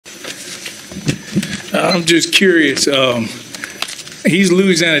I'm just curious. He's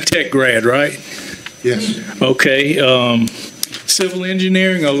Louisiana Tech grad, right? Yes. Okay. Civil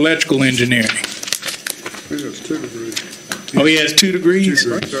engineering or electrical engineering? He has 2 degrees. Oh, he has 2 degrees?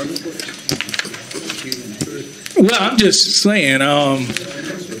 Well, I'm just saying,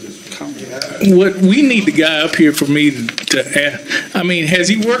 what we need the guy up here for me to ask. I mean, has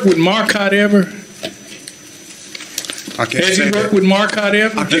he worked with Marcotte ever? Has he worked with Marcotte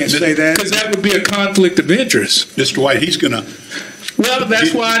ever? I can't say that. Because that would be a conflict of interest. Mr. White, he's going to... Well,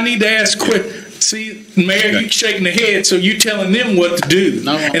 that's why I need to ask quick. See, Mayor, you shaking the head, so you're telling them what to do.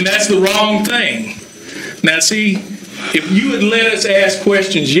 No. And that's the wrong thing. Now, see, if you had let us ask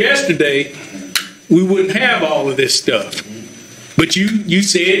questions yesterday, we wouldn't have all of this stuff. But you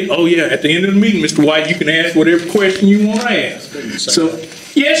said, oh, yeah, at the end of the meeting, Mr. White, you can ask whatever question you want to ask. So,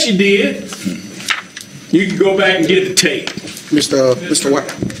 yes, you did. You can go back and get the tape. Mr.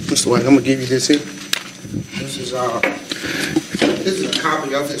 White, I'm going to give you this here. This is a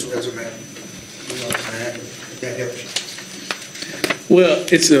copy of his resume. That helps you. Well,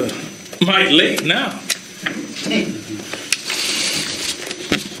 it's mighty late now.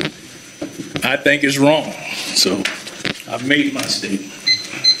 I think it's wrong. So I've made my statement.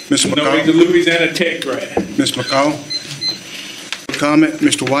 Mr. McCall? No, he's a Louisiana Tech grad. Mr. McCall? Comment,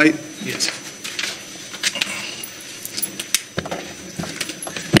 Mr. White? Yes.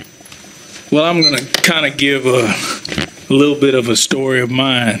 Well, I'm going to kind of give a little bit of a story of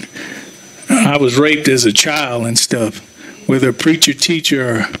mine. I was raped as a child and stuff, whether a preacher,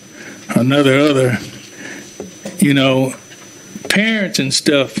 teacher, or other, you know, parents and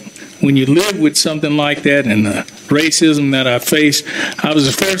stuff. When you live with something like that and the racism that I faced, I was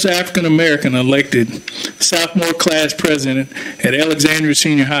the first African American elected sophomore class president at Alexandria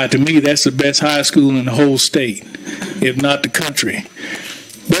Senior High. To me, that's the best high school in the whole state, if not the country.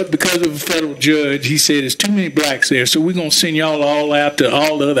 But because of a federal judge, he said there's too many blacks there, so we're going to send y'all all out to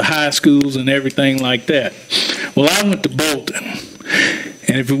all the other high schools and everything like that. Well, I went to Bolton,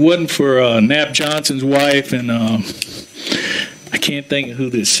 and if it wasn't for Knapp Johnson's wife and I can't think of who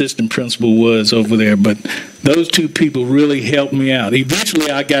the assistant principal was over there, but those two people really helped me out. Eventually,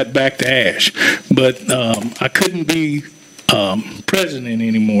 I got back to Ash, but I couldn't be president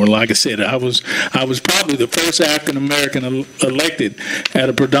anymore. Like I said, I was probably the first African American elected at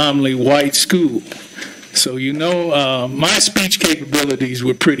a predominantly white school. So you know, my speech capabilities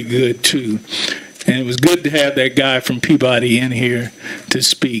were pretty good too, and it was good to have that guy from Peabody in here to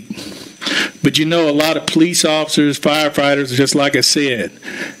speak. But you know, a lot of police officers, firefighters, just like I said,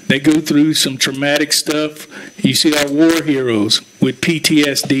 they go through some traumatic stuff. You see our war heroes with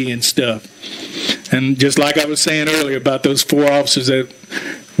PTSD and stuff. And just like I was saying earlier about those 4 officers that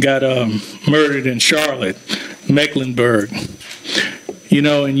got murdered in Charlotte, Mecklenburg, you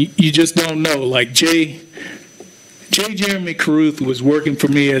know, and you just don't know. Like J. Jeremy Caruth was working for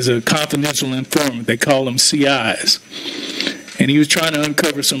me as a confidential informant. They call them CIs. And he was trying to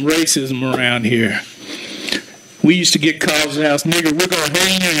uncover some racism around here. We used to get calls in the house, nigger, we're going to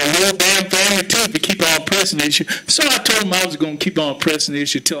hang you and your whole damn family too if you keep on pressing the issue. So I told him I was going to keep on pressing the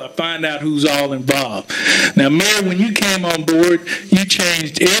issue till I find out who's all involved. Now, Mayor, when you came on board, you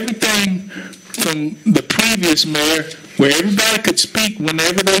changed everything from the previous mayor where everybody could speak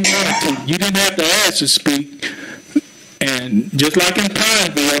whenever they wanted to. You didn't have to ask to speak. And just like in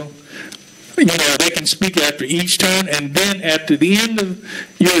Pineville, you know, they can speak after each turn, and then at the end of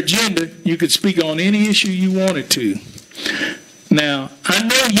your agenda, you could speak on any issue you wanted to. Now, I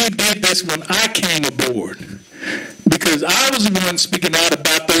know you did this when I came aboard, because I was the one speaking out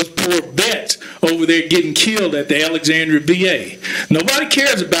about those poor vets over there getting killed at the Alexandria VA. Nobody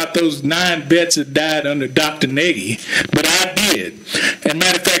cares about those 9 vets that died under Dr. Nagy, but I did. And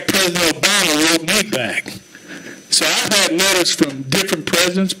matter of fact, President Obama wrote me back. So I've had letters from different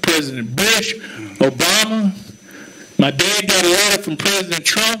presidents, President Bush, Obama. My dad got a letter from President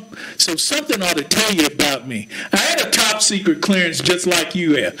Trump. So something ought to tell you about me. I had a top secret clearance just like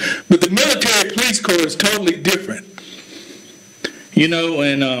you have. But the military police corps is totally different. You know,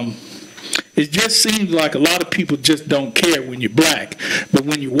 and it just seems like a lot of people just don't care when you're black. But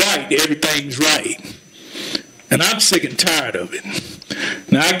when you're white, everything's right. And I'm sick and tired of it.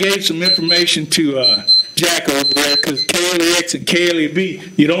 Now, I gave some information to Jack over there, because KLAX and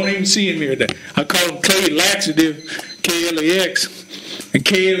KLAB, you don't even see him here today. I call them Clay Laxative, KLAX and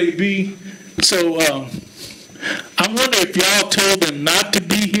KLAB. So I wonder if y'all told them not to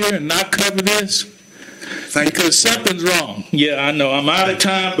be here and not cover this? Because something's wrong. Yeah, I know. I'm out of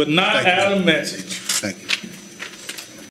time, but not out of message.